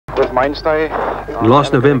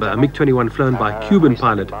Last November, a MiG-21 flown by a Cuban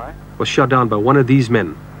pilot was shot down by one of these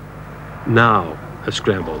men. Now, a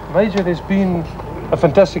scramble. Major, there's been a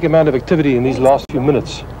fantastic amount of activity in these last few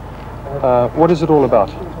minutes. What is it all about?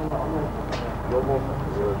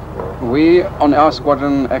 We, on our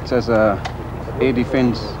squadron, acts as a air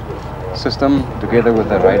defense system together with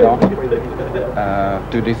the radar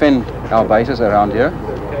to defend our bases around here.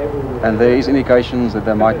 And there is indications that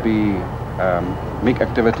there might be MiG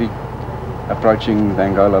activity approaching the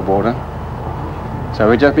Angola border. So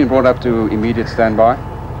we've just been brought up to immediate standby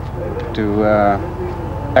to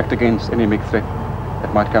act against any MiG threat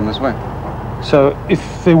that might come this way. So if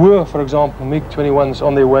there were, for example, MiG-21s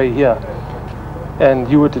on their way here and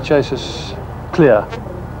you were to chase us clear,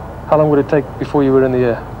 how long would it take before you were in the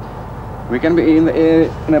air? We can be in the air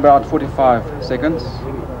in about 45 seconds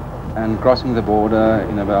and crossing the border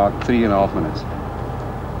in about 3.5 minutes.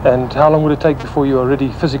 And how long would it take before you are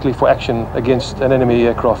ready physically for action against an enemy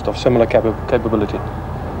aircraft of similar capability?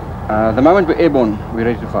 The moment we're airborne, we're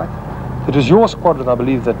ready to fight. It was your squadron, I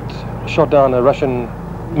believe, that shot down a Russian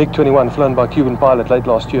MiG-21 flown by a Cuban pilot late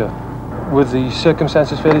last year. Were the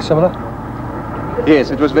circumstances fairly similar? Yes,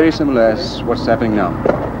 it was very similar as what's happening now.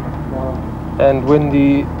 And when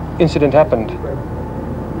the incident happened,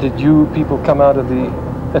 did you people come out of the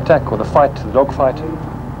attack or the fight, the dogfight,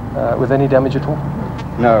 with any damage at all?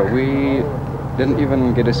 No, we didn't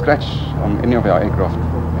even get a scratch on any of our aircraft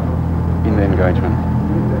in the engagement.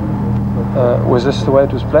 Was this the way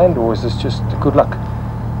it was planned, or was this just good luck?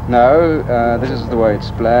 No, this is the way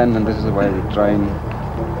it's planned, and this is the way we train,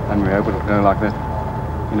 and we hope it will go like that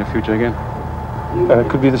in the future again. And it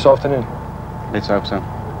could be this afternoon? Let's hope so.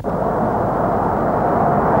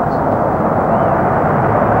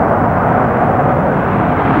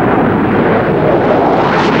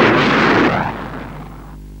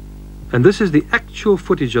 And this is the actual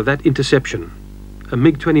footage of that interception. A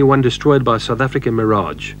MiG-21 destroyed by South African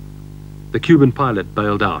Mirage. The Cuban pilot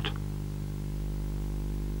bailed out.